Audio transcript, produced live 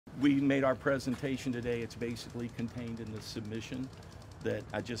we made our presentation today. It's basically contained in the submission that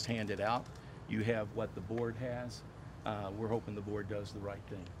I just handed out. You have what the board has. We're hoping the board does the right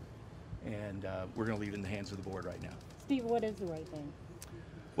thing. And we're going to leave it in the hands of the board right now. Steve, what is the right thing?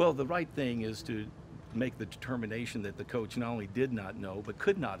 Well, the right thing is to make the determination that the coach not only did not know, but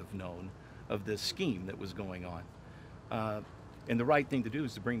could not have known of this scheme that was going on. And the right thing to do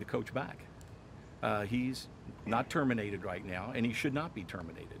is to bring the coach back. He's not terminated right now, and he should not be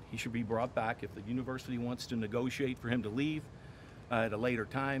terminated. He should be brought back. If the university wants to negotiate for him to leave at a later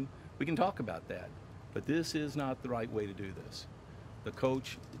time, we can talk about that. But this is not the right way to do this. The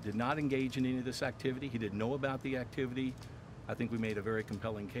coach did not engage in any of this activity. He didn't know about the activity. I think we made a very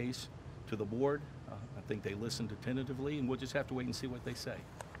compelling case to the board. I think they listened attentively, and we'll just have to wait and see what they say.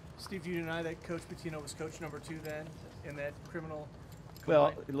 Steve, do you deny that Coach Pitino was coach number 2 then in that criminal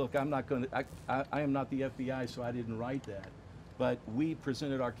complaint? Well, look, I'm not going to, I am not the FBI, so I didn't write that. But we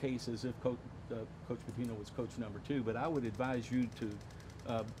presented our case as if Coach Pitino was coach number 2. But I would advise you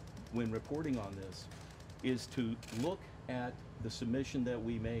to, when reporting on this, is to look at the submission that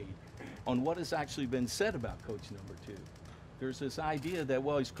we made on what has actually been said about coach number 2. There's this idea that,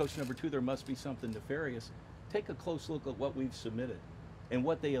 well, he's coach number 2, there must be something nefarious. Take a close look at what we've submitted and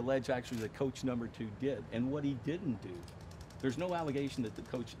what they allege actually that coach number 2 did and what he didn't do. There's no allegation that the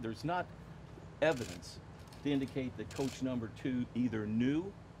coach, there's not evidence to indicate that coach number 2 either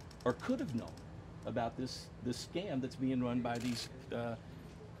knew or could have known about this scam that's being run by these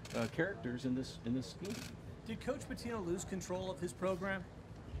characters in this scheme. Did Coach Pitino lose control of his program?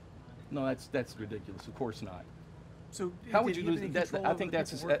 No, that's ridiculous. Of course not. So how would you lose that? I think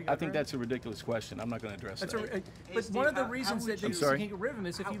that's a ridiculous question. I'm not going to address that. But one of the reasons that they can't get rid of him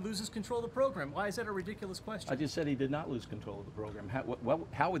is if he loses control of the program. Why is that a ridiculous question? I just said he did not lose control of the program.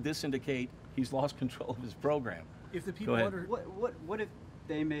 How would this indicate he's lost control of his program? If the people under what if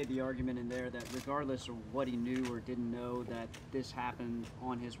they made the argument in there that regardless of what he knew or didn't know, that this happened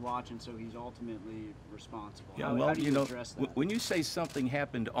on his watch, and so he's ultimately responsible? Yeah, how do you address that? When you say something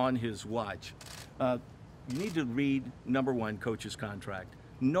happened on his watch, you need to read, number one, coach's contract.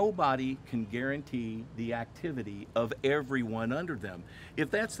 Nobody can guarantee the activity of everyone under them. If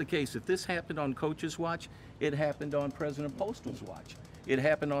that's the case, if this happened on coach's watch, it happened on President Postal's watch. It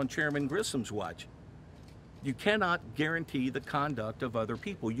happened on Chairman Grissom's watch. You cannot guarantee the conduct of other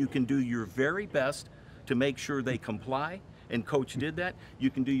people. You can do your very best to make sure they comply, and Coach did that.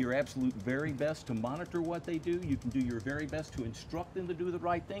 You can do your absolute very best to monitor what they do. You can do your very best to instruct them to do the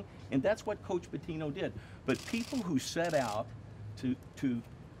right thing, and that's what Coach Pitino did. But people who set out to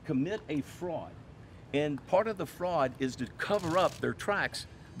commit a fraud, and part of the fraud is to cover up their tracks,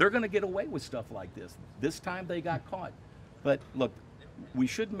 they're going to get away with stuff like this. This time they got caught. But look, we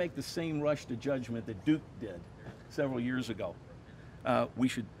shouldn't make the same rush to judgment that Duke did several years ago. We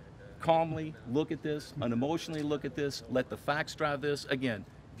should calmly look at this, unemotionally look at this, let the facts drive this. Again,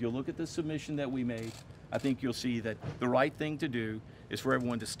 if you look at the submission that we made, I think you'll see that the right thing to do is for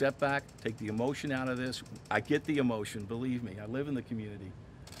everyone to step back, take the emotion out of this. I get the emotion, believe me, I live in the community.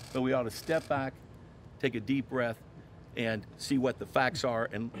 But we ought to step back, take a deep breath, and see what the facts are,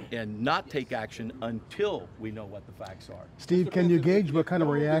 and not take action until we know what the facts are. Steve, can you gauge what kind of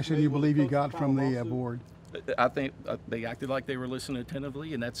reaction you believe you got from the board? I think they acted like they were listening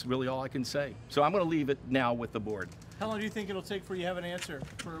attentively, and that's really all I can say. So I'm going to leave it now with the board. How long do you think it'll take for you to have an answer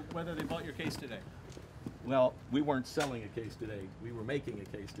for whether they bought your case today? Well, we weren't selling a case today. We were making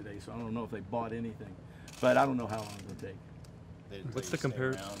a case today, so I don't know if they bought anything. But I don't know how long it'll take. What's the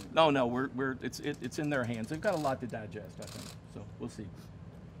comparison? No, it's in their hands. They've got a lot to digest, I think. So we'll see.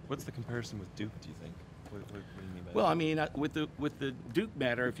 What's the comparison with Duke, do you think? What do you mean by well, that? I mean, with the Duke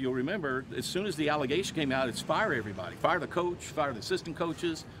matter, if you'll remember, as soon as the allegation came out, it's fire everybody. Fire the coach, fire the assistant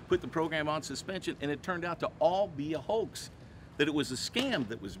coaches, put the program on suspension, and it turned out to all be a hoax, that it was a scam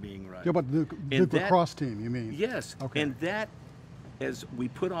that was being run. Yeah, but the Duke lacrosse team, you mean? Yes, okay. And that, as we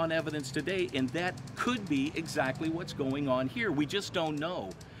put on evidence today, and that could be exactly what's going on here. We just don't know.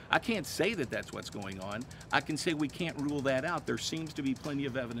 I can't say that that's what's going on. I can say we can't rule that out. There seems to be plenty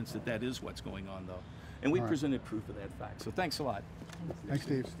of evidence that that is what's going on, though. And we presented proof of that fact. So thanks a lot. Thanks,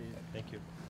 Steve. Thank you.